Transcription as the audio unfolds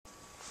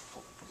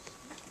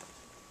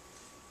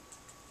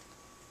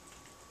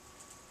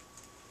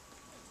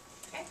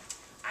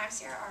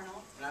Sarah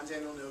Arnold. And I'm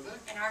Daniel Novak.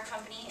 And our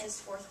company is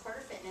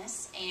Fourthquarter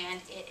Fitness,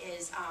 and it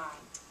is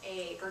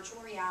a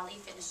virtual reality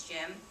fitness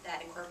gym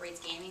that incorporates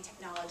gaming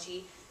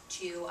technology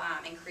to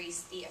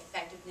increase the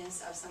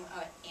effectiveness of some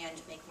and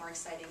make more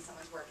exciting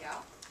someone's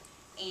workout.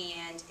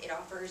 And it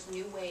offers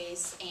new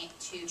ways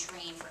to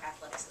train for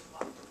athletics as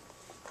well.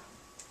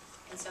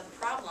 And so the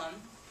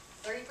problem,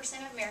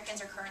 30% of Americans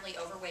are currently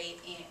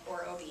overweight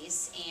or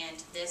obese,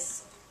 and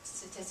this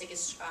statistic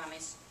is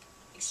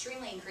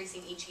extremely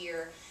increasing each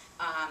year,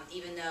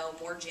 even though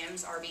more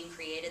gyms are being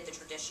created the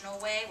traditional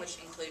way, which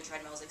include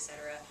treadmills,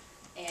 etc.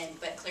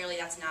 But clearly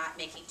that's not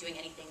doing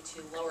anything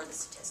to lower the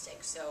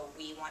statistics. So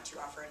we want to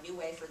offer a new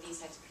way for these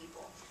types of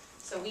people.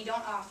 So we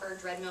don't offer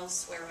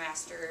Dreadmills,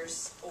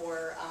 Swearmasters,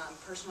 or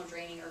personal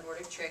training or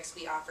Nordic tricks.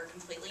 We offer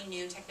completely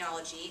new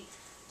technology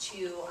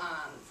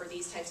for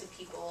these types of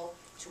people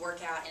to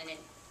work out and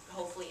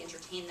hopefully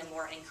entertain them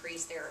more and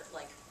increase their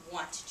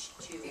want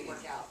to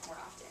work out more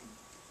often.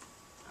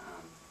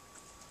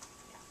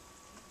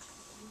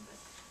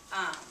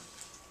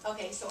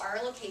 Okay, so our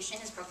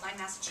location is Brookline,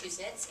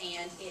 Massachusetts,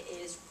 and it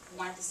is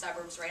one of the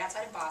suburbs right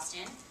outside of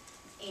Boston.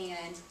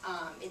 And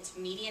its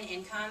median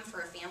income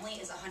for a family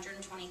is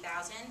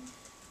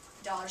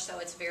 $120,000, so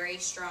it's very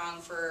strong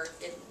for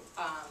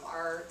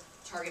our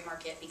target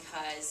market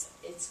because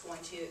it's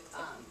going to,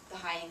 the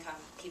high income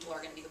people are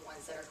going to be the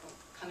ones that are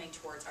coming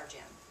towards our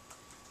gym.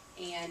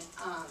 And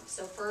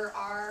so for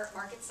our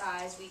market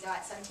size, we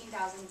got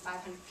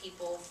 17,500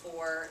 people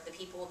for the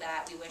people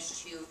that we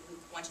who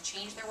want to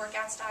change their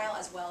workout style,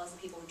 as well as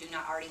the people who do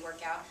not already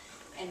work out.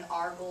 And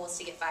our goal is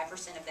to get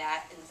 5% of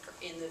that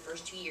in the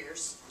first 2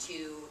 years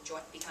to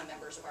become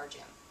members of our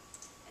gym.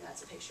 And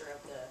that's a picture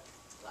of the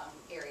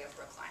area of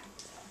Brookline.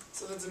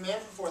 So the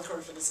demand for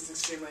Fourthquarter Fitness is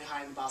extremely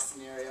high in the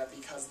Boston area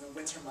because in the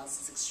winter months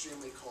it's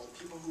extremely cold.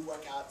 People who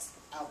work out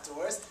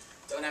outdoors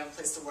don't have a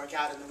place to work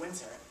out in the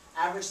winter.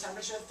 Average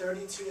temperature,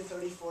 32 to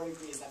 34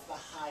 degrees. That's the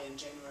high in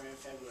January and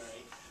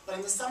February. But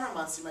in the summer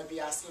months, you might be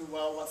asking,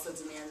 well, what's the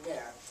demand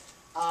there?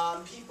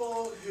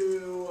 People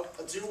who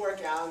do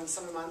work out in the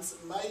summer months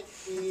might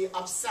be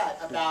upset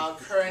about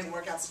current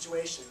workout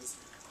situations.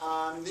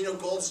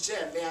 Gold's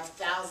Gym, they have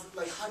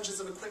hundreds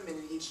of equipment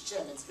in each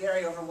gym. It's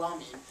very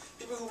overwhelming.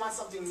 People who want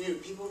something new,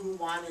 people who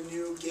want a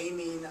new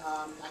gaming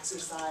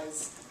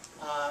exercise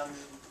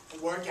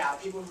workout,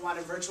 people who want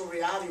a virtual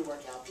reality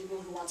workout, people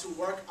who want to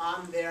work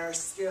on their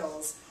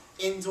skills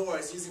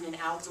indoors using an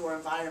outdoor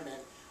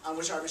environment,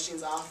 which our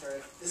machines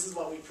offer. This is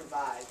what we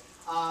provide.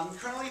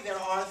 Currently there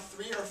are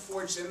 3 or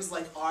 4 gyms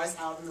like ours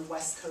out in the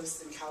West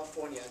Coast in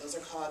California. Those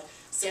are called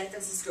San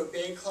Francisco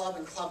Bay Club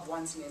and Club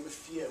 1 to name a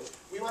few.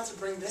 We want to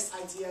bring this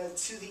idea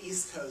to the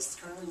East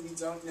Coast. Currently we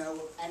don't know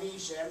of any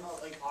gym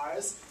like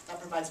ours that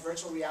provides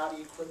virtual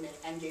reality equipment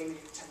and gaming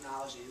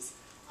technologies.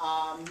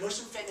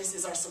 Motion Fitness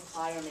is our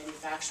supplier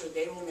manufacturer.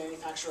 They will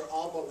manufacture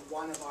all but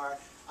one of our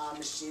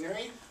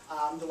machinery.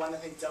 The one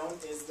that they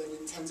don't is the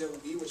Nintendo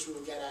Wii, which we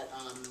will get at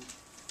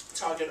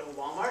Target or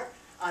Walmart.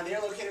 They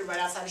are located right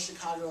outside of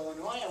Chicago,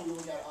 Illinois, and we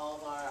will get all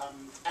of our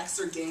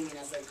extra gaming,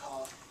 as they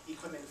call,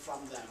 equipment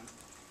from them.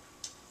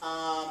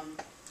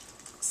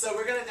 So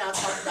we're going to now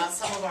talk about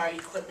some of our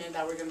equipment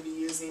that we're going to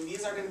be using.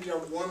 These are going to be our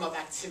warm-up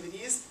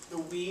activities. The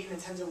Wii,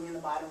 Nintendo Wii in the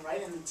bottom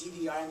right, and the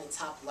DDR in the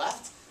top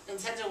left.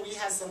 Nintendo Wii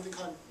has something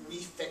called Wii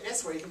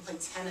Fitness, where you can play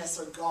tennis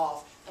or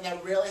golf, and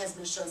that really has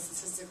been shown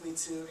statistically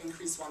to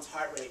increase one's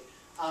heart rate.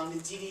 The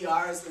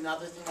DDR is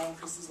another thing that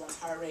increases one's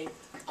heart rate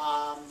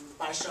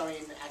by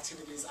showing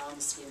activities on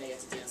the screen they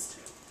get to dance to.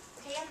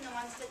 Okay, and the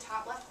one to the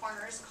top left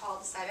corner is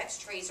called the Cybex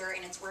Tracer,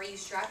 and it's where you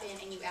strap in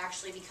and you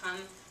actually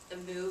become the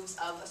moves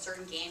of a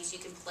certain game. So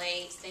you can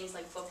play things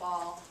like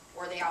football,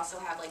 or they also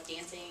have like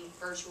dancing,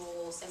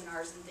 virtual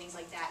seminars and things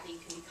like that, that you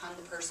can become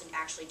the person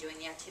actually doing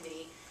the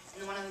activity.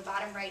 And the one on the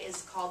bottom right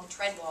is called the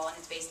tread wall, and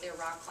it's basically a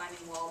rock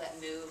climbing wall that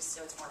moves,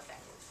 so it's more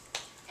effective.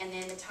 And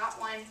then the top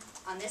one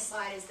on this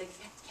slide is the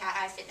Cat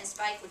Eye Fitness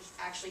Bike, which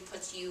actually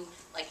puts you,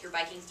 like you're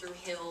biking through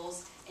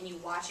hills, and you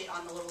watch it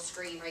on the little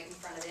screen right in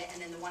front of it.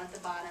 And then the one at the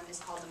bottom is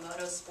called the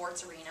Moto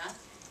Sports Arena,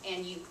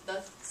 and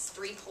the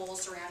 3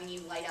 poles surrounding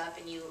you light up,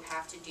 and you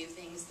have to do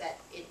things that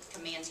it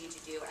commands you to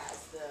do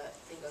as the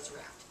thing goes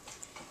around.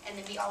 And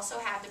then we also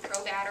have the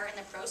Pro Batter and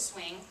the Pro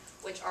Swing,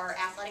 which are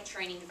athletic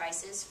training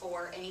devices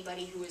for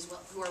anybody who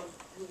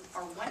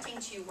are wanting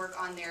to work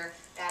on their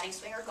batting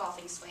swing or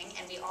golfing swing.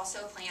 And we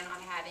also plan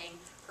on having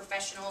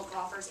professional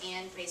golfers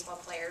and baseball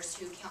players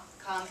who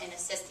come and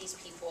assist these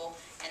people,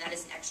 and that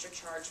is an extra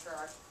charge for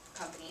our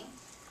company.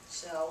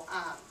 So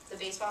the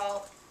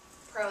baseball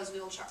pros we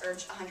will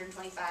charge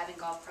 $125 and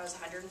golf pros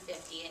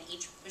 $150, and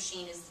each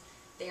machine is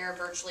there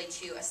virtually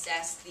to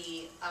assess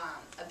the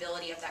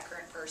ability of that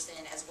current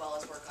person as well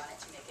as work on it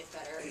to make it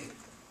better.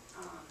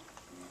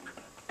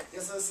 Yeah,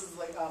 so this is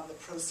like the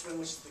Pro Swing,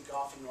 which is the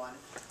golfing one.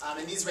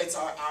 And these rates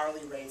are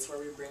hourly rates where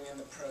we bring in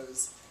the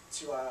pros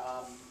to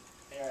our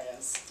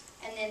areas.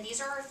 And then these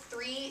are our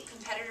 3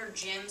 competitor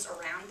gyms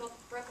around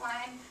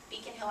Brookline: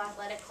 Beacon Hill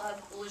Athletic Club,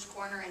 Coolidge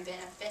Corner, and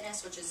Bennett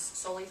Fitness, which is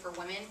solely for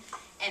women.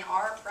 And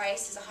our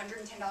price is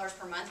 $110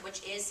 per month,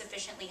 which is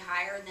sufficiently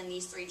higher than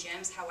these 3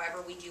 gyms.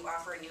 However, we do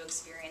offer a new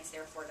experience,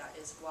 therefore that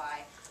is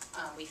why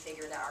we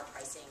figure that our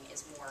pricing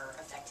is more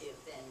effective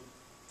than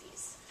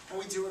these. And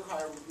we do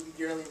require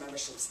yearly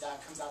memberships.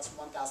 That comes out to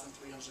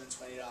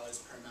 $1,320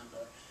 per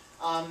member.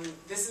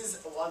 This is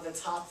the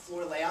top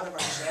floor layout of our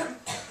gym.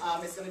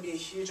 It's going to be a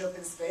huge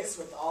open space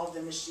with all of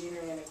the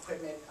machinery and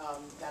equipment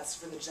that's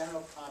for the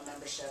general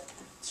membership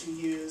to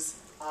use.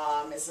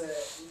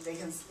 They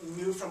can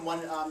move from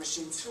one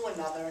machine to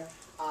another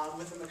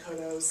with the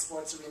Makoto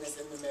sports arenas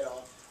in the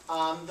middle.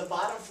 The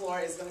bottom floor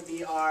is going to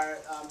be our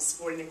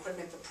sporting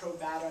equipment, the Pro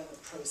Batter and the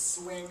Pro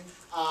Swing.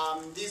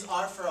 These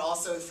are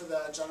also for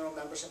the general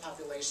membership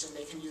population.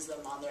 They can use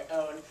them on their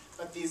own,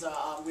 but these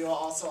are, we will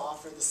also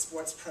offer the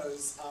Sports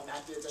Pros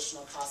at the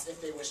additional cost if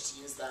they wish to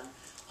use them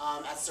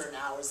at certain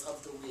hours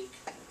of the week.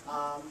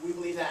 We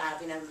believe that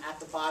having them at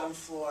the bottom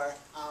floor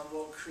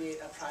will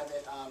create a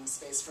private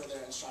space for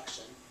their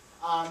instruction.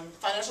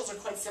 Financials are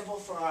quite simple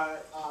for our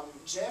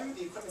gym.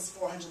 The equipment is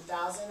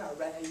 $400,000. Our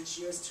rent each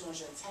year is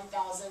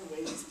 $210,000.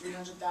 Wages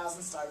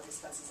 $300,000. Starting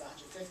expenses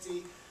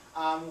 $150,000.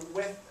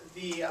 With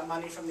the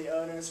money from the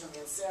owners, from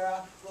the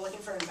Sarah, we're looking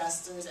for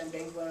investors and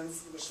bank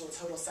loans, which will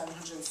total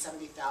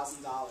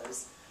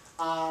 $770,000.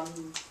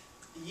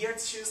 Year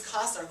 2's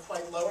costs are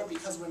quite lower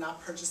because we're not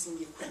purchasing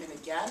the equipment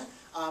again.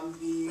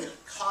 The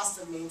cost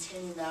of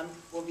maintaining them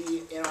will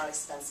be in our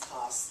expense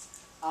costs.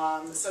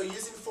 So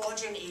using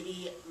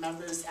 480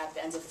 members at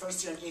the end of the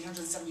first year and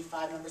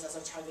 875 members as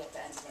our target at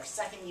the end of our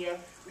second year,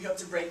 we hope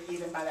to break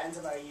even by the end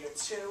of our year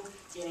 2,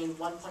 gaining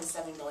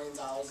 $1.7 million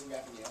in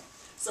revenue.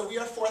 So we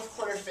are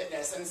Fourthquarter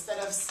Fitness, and instead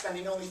of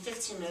spending only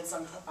 15 minutes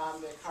on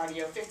the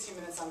cardio, 15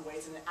 minutes on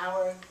weights, and an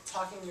hour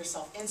talking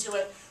yourself into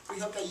it, we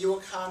hope that you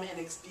will come and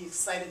be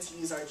excited to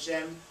use our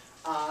gym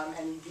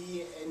and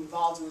be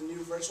involved in the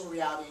new virtual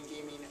reality and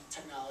gaming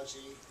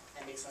technology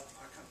that makes up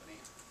our company.